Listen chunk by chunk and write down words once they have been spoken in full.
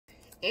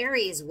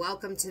Aries,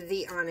 welcome to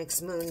the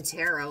Onyx Moon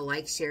Tarot.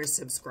 Like, share,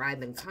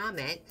 subscribe, and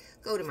comment.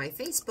 Go to my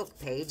Facebook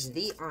page,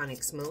 The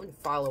Onyx Moon.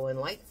 Follow and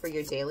like for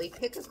your daily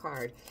pick a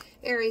card.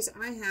 Aries,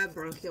 I have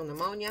bronchial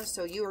pneumonia,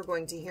 so you are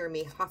going to hear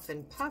me huff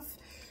and puff,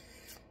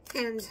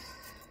 and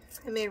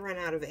I may run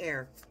out of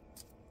air.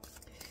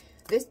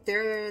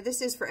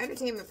 This is for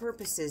entertainment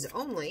purposes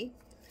only.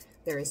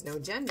 There is no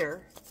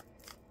gender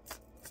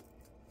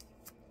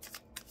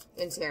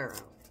in tarot.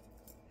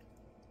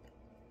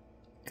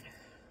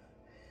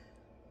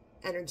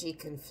 Energy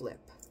can flip.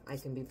 I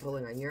can be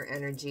pulling on your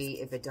energy.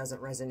 If it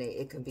doesn't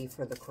resonate, it can be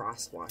for the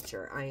cross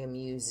watcher. I am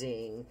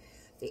using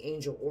the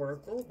Angel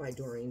Oracle by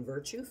Doreen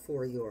Virtue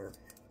for your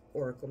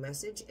oracle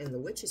message and the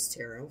Witch's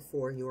Tarot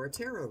for your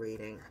tarot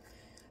reading.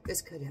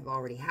 This could have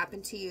already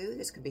happened to you.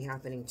 This could be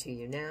happening to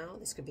you now.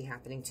 This could be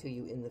happening to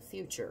you in the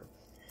future.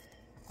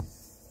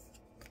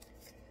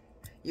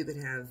 You could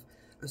have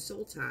a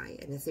soul tie,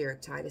 an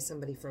etheric tie to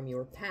somebody from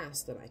your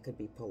past that I could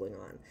be pulling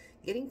on.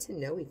 Getting to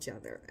know each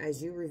other.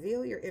 As you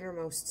reveal your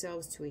innermost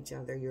selves to each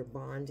other, your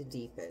bond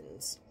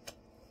deepens.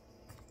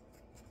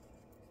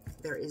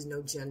 There is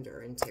no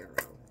gender in tarot.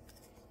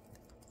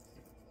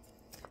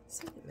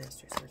 Ascendant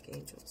Masters,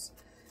 Archangels,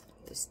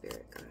 Holy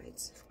Spirit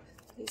guides.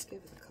 Please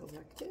give the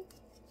collective.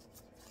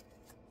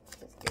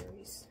 That's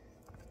Aries.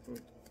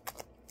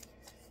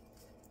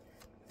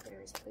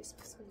 Aries, place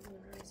my sun, moon,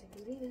 rising,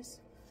 and Venus.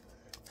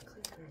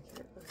 Clear,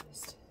 accurate,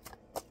 honest,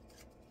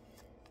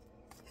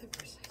 and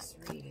precise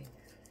reading.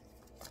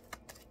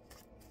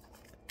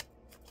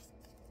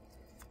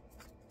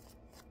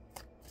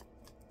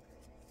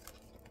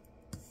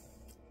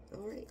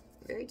 All right,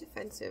 very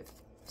defensive,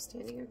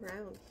 standing your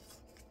ground.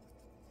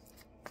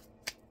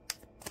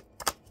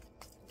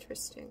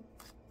 Interesting.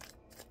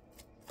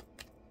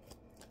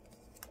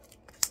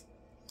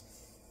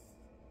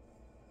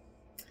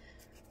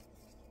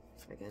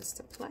 Against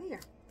a player.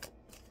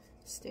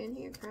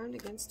 Standing your ground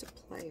against a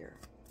player.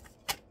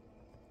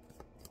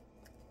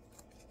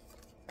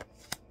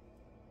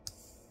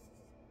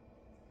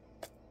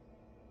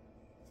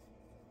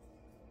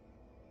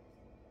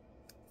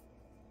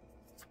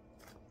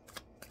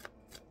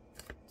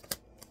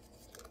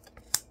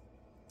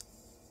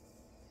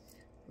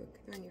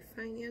 Working on your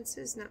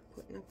finances, not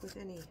putting up with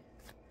any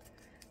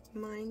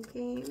mind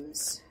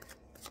games.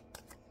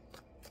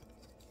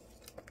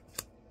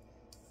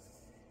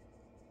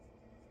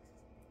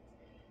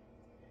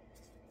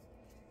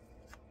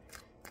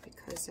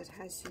 Because it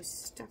has you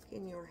stuck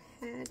in your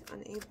head,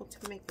 unable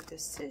to make a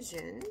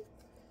decision.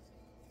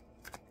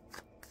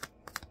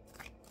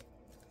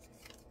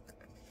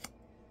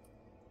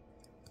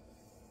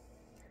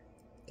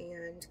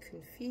 And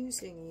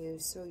confusing you,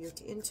 so your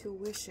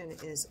intuition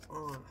is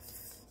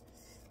off.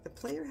 The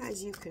player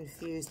has you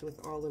confused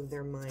with all of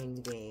their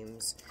mind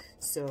games.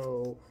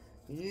 So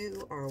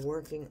you are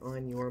working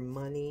on your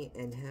money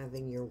and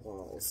having your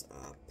walls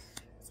up.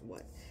 That's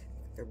what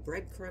they're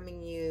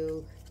breadcrumbing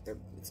you.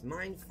 It's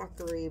mind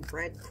fuckery,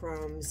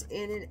 breadcrumbs,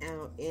 in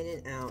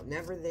and out,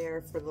 never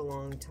there for the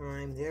long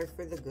time, there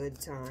for the good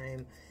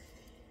time.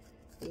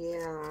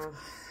 Yeah,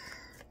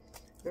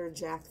 they're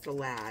Jack the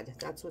Lad.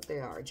 That's what they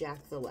are,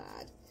 Jack the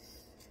Lad.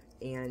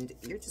 And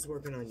you're just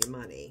working on your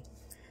money.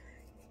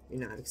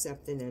 You're not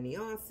accepting any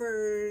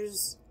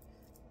offers.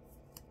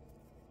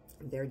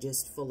 They're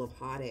just full of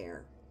hot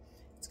air.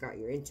 It's got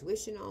your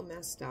intuition all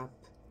messed up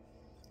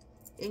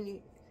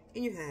in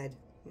your head.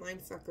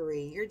 Mind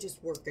fuckery. You're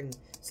just working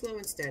slow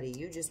and steady.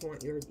 You just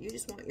want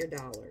your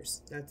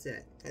dollars. That's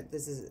it.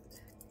 This is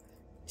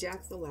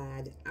Jack the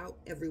Lad, out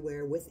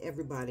everywhere with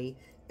everybody.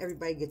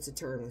 Everybody gets a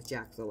turn with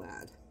Jack the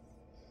Lad.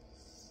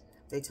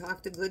 They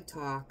talked a good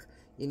talk.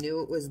 You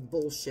knew it was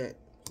bullshit.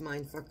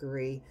 Mind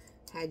fuckery.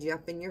 Had you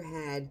up in your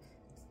head.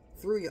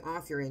 Threw you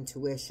off your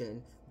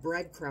intuition.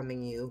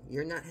 Breadcrumbing you.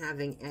 You're not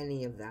having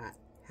any of that.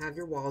 Have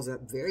your walls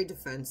up. Very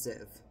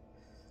defensive.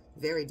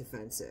 Very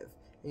defensive.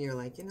 And you're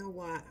like, you know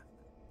what?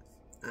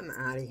 I'm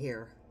out of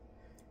here.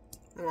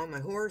 I'm on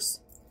my horse,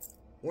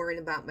 worrying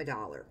about my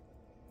dollar.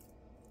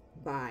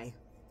 Bye.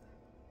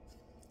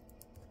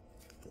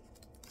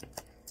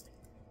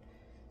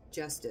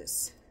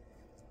 Justice.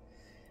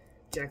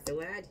 Jack the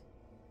Lad,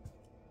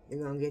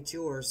 you're going to get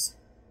yours.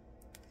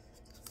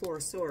 Four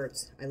of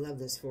Swords. I love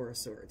this Four of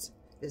Swords.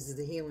 This is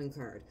the healing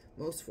card.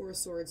 Most Four of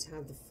Swords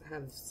have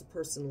the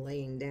person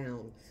laying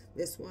down.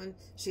 This one,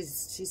 she's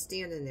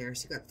standing there.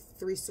 She got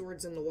 3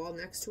 swords on the wall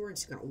next to her, and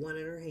she got 1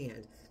 in her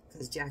hand.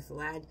 Because Jack the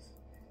Lad,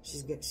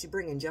 she's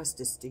bringing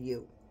justice to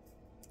you.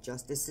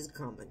 Justice is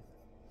coming.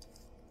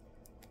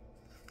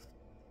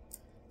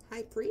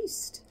 High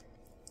Priest.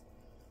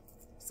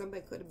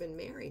 Somebody could have been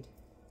married.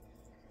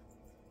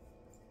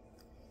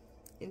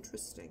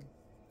 Interesting.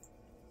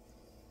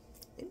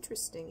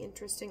 Interesting,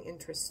 interesting,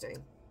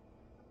 interesting.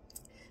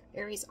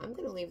 Aries, I'm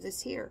going to leave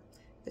this here.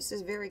 This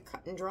is very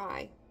cut and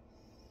dry.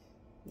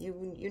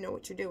 You know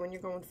what you're doing.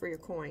 You're going for your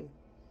coin.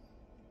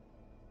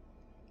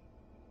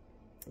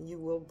 You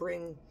will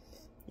bring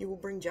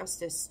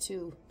justice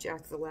to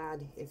Jack the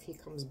Lad if he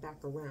comes back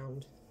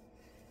around.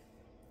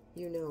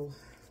 You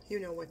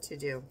know what to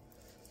do.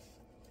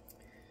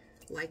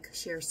 Like,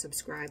 share,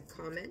 subscribe,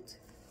 comment.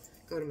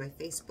 Go to my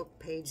Facebook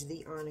page,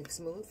 The Onyx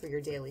Moon, for your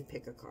daily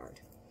pick a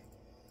card.